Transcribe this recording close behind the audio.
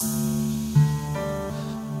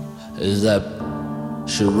Azap,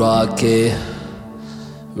 shõrocky,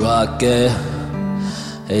 rocky,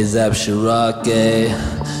 azap, shõrocky,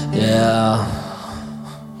 yeah.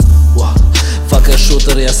 Фака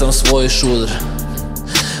шутер, я сам свой шутер.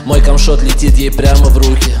 Мой камшот летит ей прямо в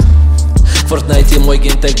руки. В Фортнайте мой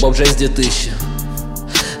геймтег Боб Джейс 2000.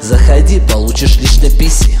 Заходи, получишь личный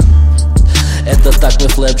PC. Это так мы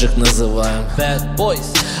флэпджек называем. Bad boys.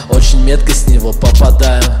 Очень метко с него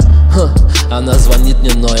попадаем. Она звонит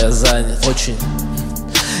мне, но я занят. Очень.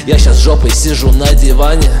 Я щас жопой сижу на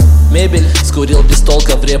диване. Мебель, скурил без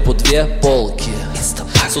толка в репу 2 полки.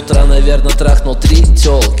 С утра, наверное, трахнул 3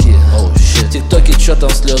 тёлки. В ТикТоке чё там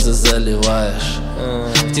слезы заливаешь?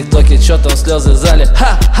 В ТикТоке чё там слезы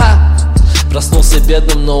Ха-ха! Проснулся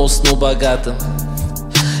бедным, но усну богатым.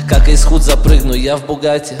 Как из худ запрыгну я в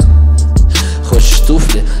Бугатти. Хочешь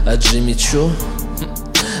туфли от Джимми Чу?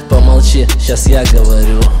 Помолчи, сейчас я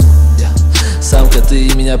говорю. Самка,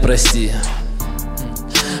 ты меня прости.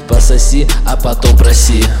 Пососи, а потом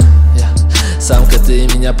проси. Самка, ты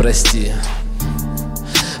меня прости.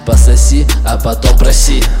 Пососи, а потом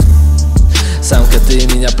проси. Самка, ты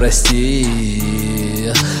меня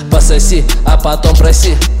прости. Пососи, а потом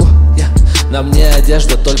проси. На мне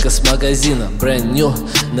одежда только с магазина. Brand new.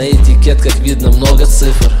 На этикетках видно много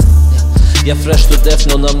цифр. Я fresh to death,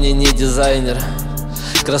 но на мне не дизайнер.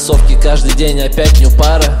 Кроссовки каждый день, опять нью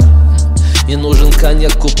пара. Не нужен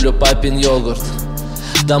коньяк, куплю папин йогурт.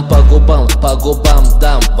 Дам по губам,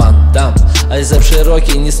 дам, дам. Азап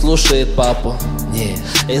широкий не слушает папу. Не,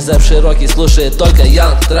 азап широкий слушает только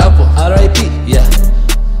Янг Трапу. R.I.P. Yeah.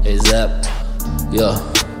 Азап. Йо.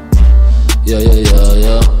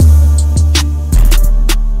 Йо.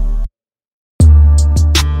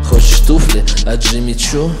 Хочешь туфли от Джимми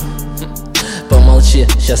Чу? Помолчи,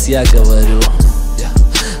 сейчас я говорю.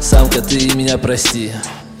 Самка, ты меня прости.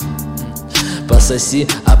 Пососи,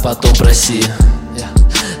 а потом проси.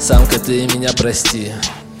 Самка, ты меня прости.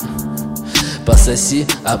 Пососи,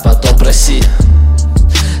 а потом проси.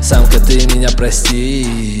 Самка, ты меня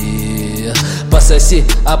прости. Пососи,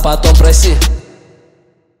 а потом проси.